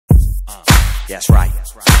That's right.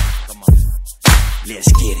 Come on. Let's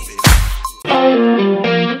get it.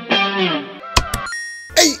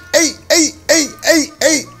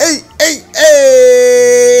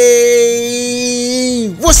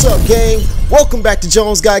 Hey, what's up, gang? Welcome back to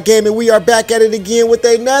JonesGotGame, and we are back at it again with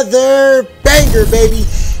another banger, baby.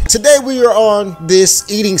 Today we are on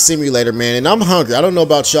this eating simulator, man, and I'm hungry. I don't know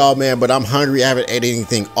about y'all, man, but I'm hungry. I haven't ate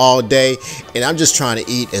anything all day, and I'm just trying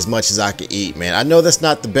to eat as much as I can eat, man. I know that's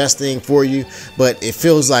not the best thing for you, but it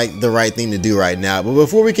feels like the right thing to do right now. But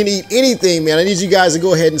before we can eat anything, man, I need you guys to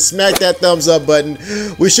go ahead and smack that thumbs up button.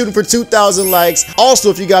 We're shooting for 2,000 likes. Also,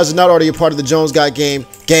 if you guys are not already a part of the JonesGotGame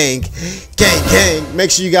gang,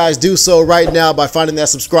 make sure you guys do so right now by finding that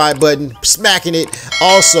subscribe button, smacking it.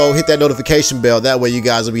 Also, hit that notification bell. That way you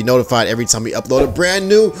guys will be notified every time we upload a brand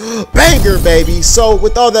new banger, baby. So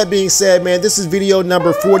with all that being said, man, this is video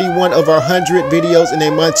number 41 of our 100 videos in a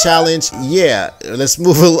month challenge. Yeah, let's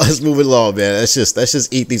move it along, man. Let's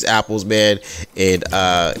just eat these apples, man, and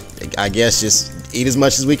I guess just eat as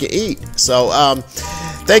much as we can eat. So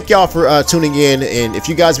thank y'all for tuning in, and if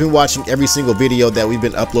you guys have been watching every single video that we've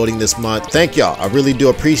been uploading this month, thank y'all. I really do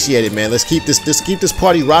appreciate it, man. Let's keep this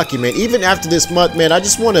party rocking, man. Even after this month, man, I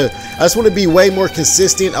just want to be way more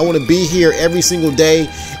consistent. I want to be here every single day,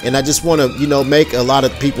 and I just want to, you know, make a lot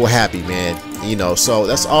of people happy, man. You know, so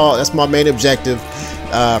that's my main objective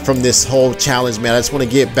from this whole challenge, man. I just want to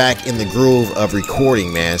get back in the groove of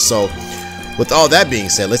recording, man. So with all that being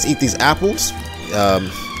said, let's eat these apples.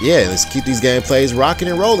 Yeah, let's keep these gameplays rocking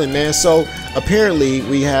and rolling, man. So apparently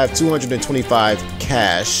we have 225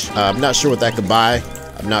 cash. I'm not sure what that could buy.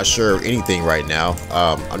 I'm not sure anything right now.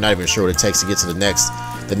 I'm not even sure what it takes to get to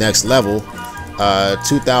the next level.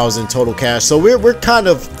 2,000 total cash. So we're kind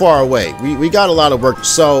of far away. We got a lot of work.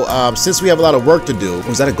 So since we have a lot of work to do,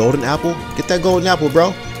 was that a golden apple? Get that golden apple,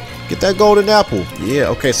 bro. Get that golden apple. Yeah,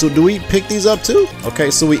 okay, so do we pick these up too? Okay,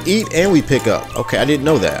 so we eat and we pick up. Okay, I didn't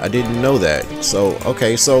know that. So,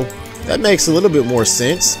 okay, so that makes a little bit more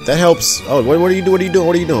sense. That helps. Oh, what are you doing?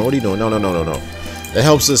 No. That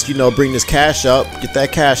helps us, you know, bring this cash up, get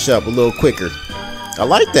that cash up a little quicker. I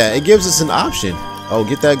like that. It gives us an option. Oh,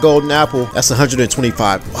 get that golden apple. That's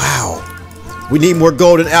 125. Wow. We need more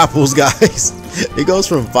golden apples, guys. It goes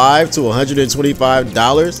from $5 to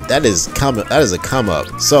 $125. That is a come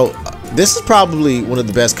up. So this is probably one of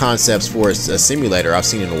the best concepts for a simulator I've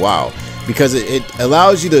seen in a while, because it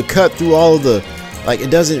allows you to cut through all of the, like, it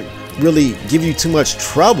doesn't really give you too much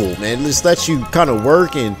trouble, man. It just lets you kind of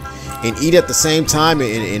work and eat at the same time,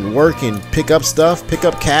 and work and pick up stuff, pick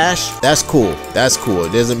up cash. That's cool. That's cool.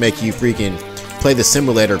 It doesn't make you freaking play the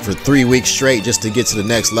simulator for 3 weeks straight just to get to the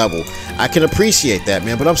next level. I can appreciate that,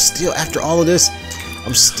 man, but I'm still, after all of this,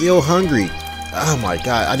 I'm still hungry. Oh my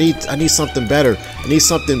god, I need something better. I need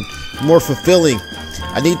something more fulfilling.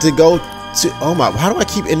 I need to go to, oh my, how do I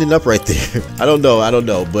keep ending up right there? I don't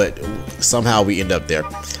know, but somehow we end up there.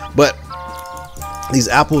 But these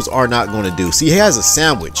apples are not going to do. See, he has a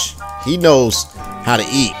sandwich. He knows how to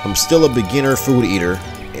eat. I'm still a beginner food eater,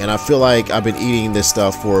 and I feel like I've been eating this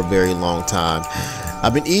stuff for a very long time.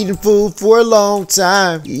 I've been eating food for a long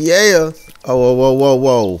time. Yeah. Oh,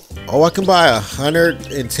 whoa. Oh, I can buy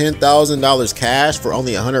 $110,000 cash for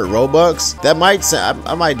only 100 Robux. That might sound,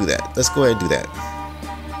 I might do that. Let's go ahead and do that.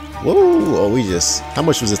 Whoa. Oh, we just, how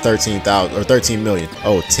much was it? 13,000 or 13 million?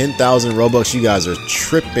 Oh, 10,000 Robux. You guys are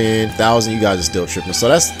tripping. 1,000. You guys are still tripping. So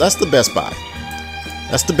that's the best buy.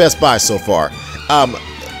 That's the best buy so far.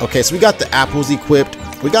 Okay, so we got the apples equipped.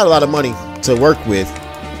 We got a lot of money to work with.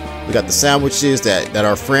 We got the sandwiches that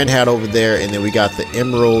our friend had over there, and then we got the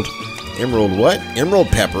emerald what? Emerald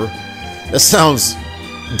pepper. That sounds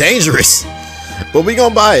dangerous, but we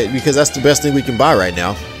gonna buy it because that's the best thing we can buy right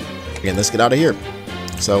now. Again, let's get out of here.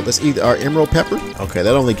 So let's eat our emerald pepper. Okay,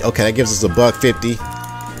 that gives us $1.50,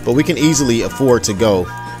 but we can easily afford to go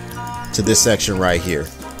to this section right here.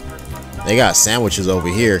 They got sandwiches over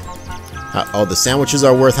here. Oh, the sandwiches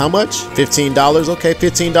are worth how much? $15. Okay,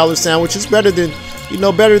 $15 sandwiches. Better than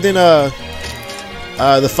the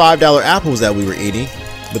 $5 apples that we were eating.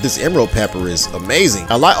 But this emerald pepper is amazing.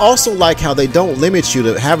 I also like how they don't limit you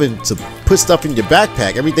to having to put stuff in your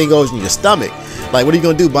backpack. Everything goes in your stomach. Like, what are you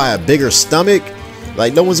gonna do? Buy a bigger stomach?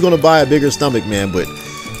 Like, no one's gonna buy a bigger stomach, man. But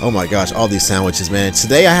oh my gosh, all these sandwiches, man.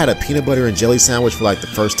 Today I had a peanut butter and jelly sandwich for like the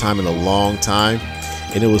first time in a long time,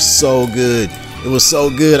 and it was so good. It was so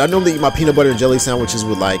good. I normally eat my peanut butter and jelly sandwiches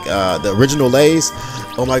with like the original Lay's.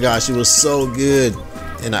 Oh my gosh, it was so good.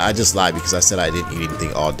 And I just lied because I said I didn't eat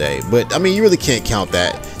anything all day. But I mean, you really can't count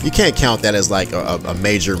that. You can't count that as like a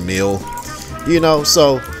major meal, you know.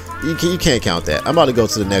 So you can't count that. I'm about to go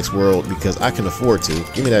to the next world because I can afford to.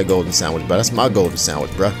 Give me that golden sandwich, bro. That's my golden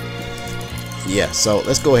sandwich, bro. Yeah, so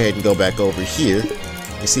let's go ahead and go back over here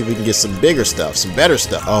and see if we can get some bigger stuff, some better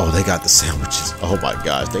stuff. Oh, they got the sandwiches. Oh my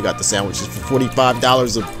gosh, they got the sandwiches for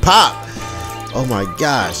 $45 a pop. Oh my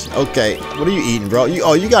gosh. Okay, what are you eating, bro?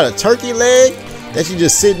 You got a turkey leg that you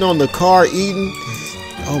just sitting on the car eating?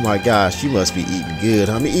 Oh my gosh, you must be eating good.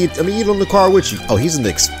 I'm eating on the car with you. Oh, he's an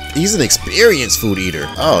experienced food eater.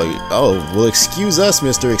 Oh, well, excuse us,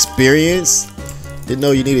 Mr. Experience. Didn't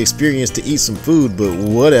know you need experience to eat some food, but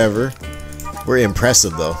whatever. We're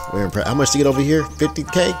impressive though. How much to get over here?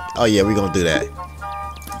 50K? Oh yeah, we're gonna do that.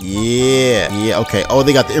 Yeah, okay. Oh,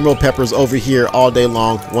 they got the emerald peppers over here all day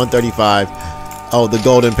long. 135. Oh, the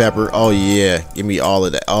golden pepper. Oh yeah, give me all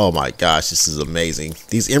of that. Oh my gosh, this is amazing.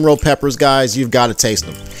 These emerald peppers, guys, you've got to taste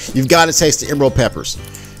them. You've got to taste the emerald peppers.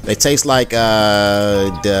 They taste like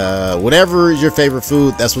whatever is your favorite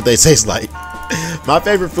food. That's what they taste like. My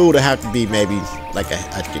favorite food would have to be maybe like a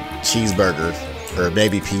cheeseburger or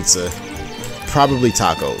maybe pizza. Probably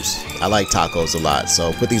tacos. I like tacos a lot.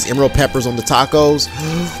 So put these emerald peppers on the tacos.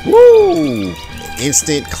 Woo!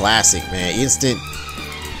 Instant classic, man. Instant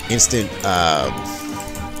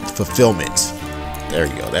fulfillment. There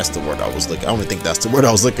you go. That's the word I was looking. I don't think that's the word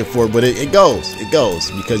I was looking for, but it goes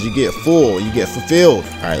because you get full, you get fulfilled.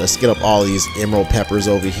 All right, let's get up all these emerald peppers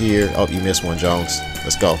over here. Oh, you missed one, Jones.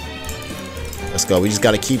 Let's go. We just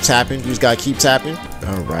got to keep tapping.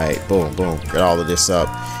 All right, boom, get all of this up.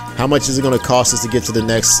 How much is it going to cost us to get to the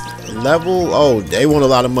next level? Oh, they want a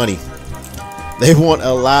lot of money. They want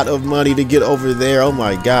a lot of money to get over there. Oh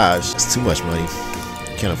my gosh, it's too much money.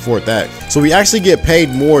 Can't afford that. So we actually get paid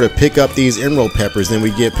more to pick up these emerald peppers than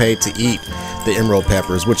we get paid to eat the emerald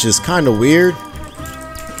peppers, which is kind of weird.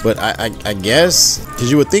 But I guess,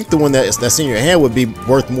 because you would think the one that's in your hand would be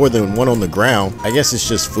worth more than one on the ground. I guess it's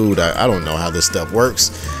just food. I don't know how this stuff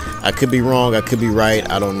works. I could be wrong. I could be right.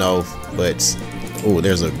 I don't know. But oh,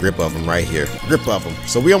 there's a grip of them right here. Grip of them.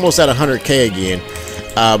 So we almost at 100K again.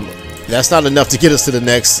 That's not enough to get us to the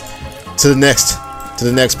next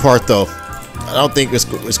part though. I don't think it's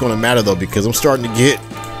going to matter though, because I'm starting to get,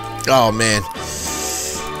 oh man,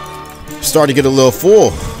 I'm starting to get a little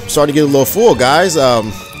full. Guys.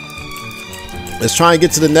 Let's try and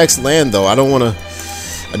get to the next land though. I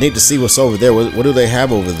need to see what's over there. What do they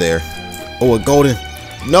have over there? Oh, a golden.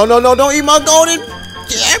 No, don't eat my golden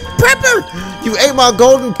pepper. You ate my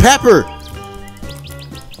golden pepper.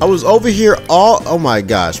 I was over here oh my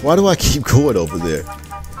gosh, why do I keep going over there?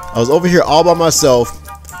 I was over here all by myself,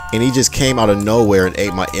 and he just came out of nowhere and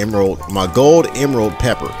ate my gold emerald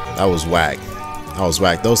pepper. That was whack.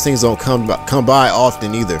 Those things don't come by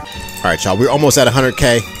often either. All right, y'all, we're almost at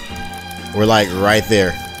 100K. We're like right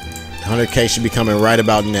there. 100K should be coming right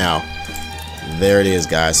about now. There it is,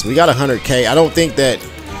 guys. So we got 100K. I don't think that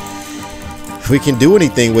we can do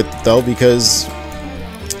anything with it though, because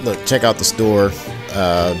look, check out the store.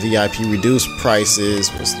 VIP reduced prices.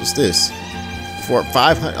 What's this? For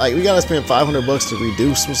 500, like we gotta spend 500 bucks to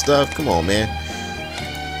reduce some stuff. Come on, man.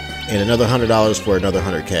 And another $100 for another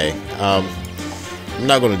 100K. I'm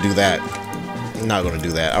not gonna do that.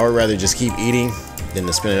 I would rather just keep eating than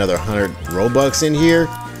to spend another 100 Robux in here.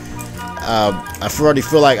 I already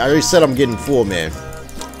feel like I already said I'm getting full, man.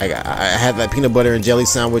 I had that peanut butter and jelly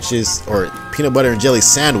sandwiches, or peanut butter and jelly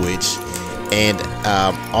sandwich, and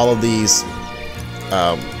all of these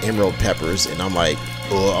emerald peppers, and I'm like,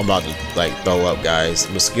 oh, I'm about to like throw up, guys.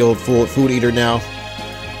 I'm a skilled food eater now,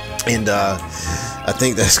 and I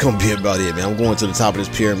think that's gonna be about it, man. I'm going to the top of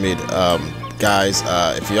this pyramid. Guys,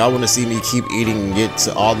 if y'all want to see me keep eating and get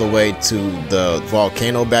to all the way to the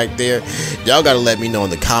volcano back there, y'all gotta let me know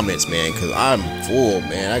in the comments, man, because I'm full,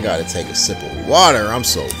 man. I gotta take a sip of water. I'm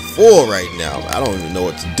so full right now. I don't even know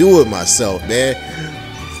what to do with myself, man.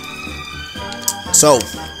 So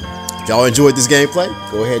if y'all enjoyed this gameplay,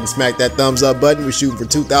 go ahead and smack that thumbs up button. We're shooting for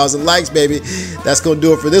 2,000 likes, baby. That's gonna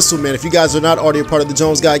do it for this one, man. If you guys are not already a part of the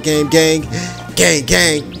JonesGotGame gang,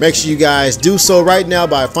 make sure you guys do so right now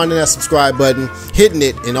by finding that subscribe button, hitting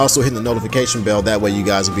it, and also hitting the notification bell. That way you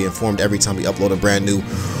guys will be informed every time we upload a brand new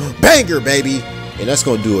banger, baby. And that's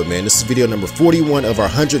gonna do it, man. This is video number 41 of our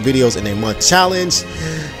 100 videos in a month challenge.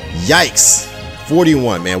 Yikes.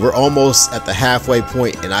 41, man. We're almost at the halfway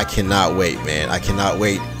point, and I cannot wait, man. I cannot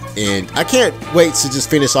wait. And I can't wait to just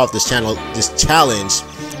finish off this challenge,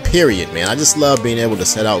 period, man. I just love being able to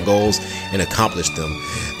set out goals and accomplish them.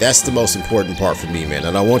 That's the most important part for me, man.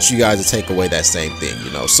 And I want you guys to take away that same thing,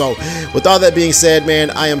 you know. So with all that being said, man,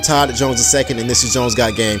 I am Todd Jones II, and this is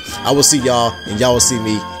JonesGotGame. I will see y'all, and y'all will see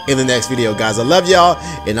me in the next video, guys. I love y'all,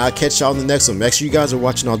 and I'll catch y'all in the next one. Make sure you guys are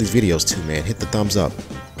watching all these videos too, man. Hit the thumbs up.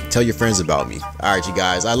 tell your friends about me. All right, you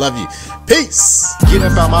guys, I love you. Peace. Get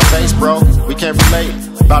up out my face, bro. We can't relate.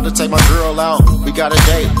 About to take my girl out. We got a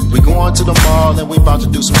date. We going to the mall and we about to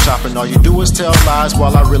do some shopping. All you do is tell lies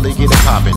while I really get it popping.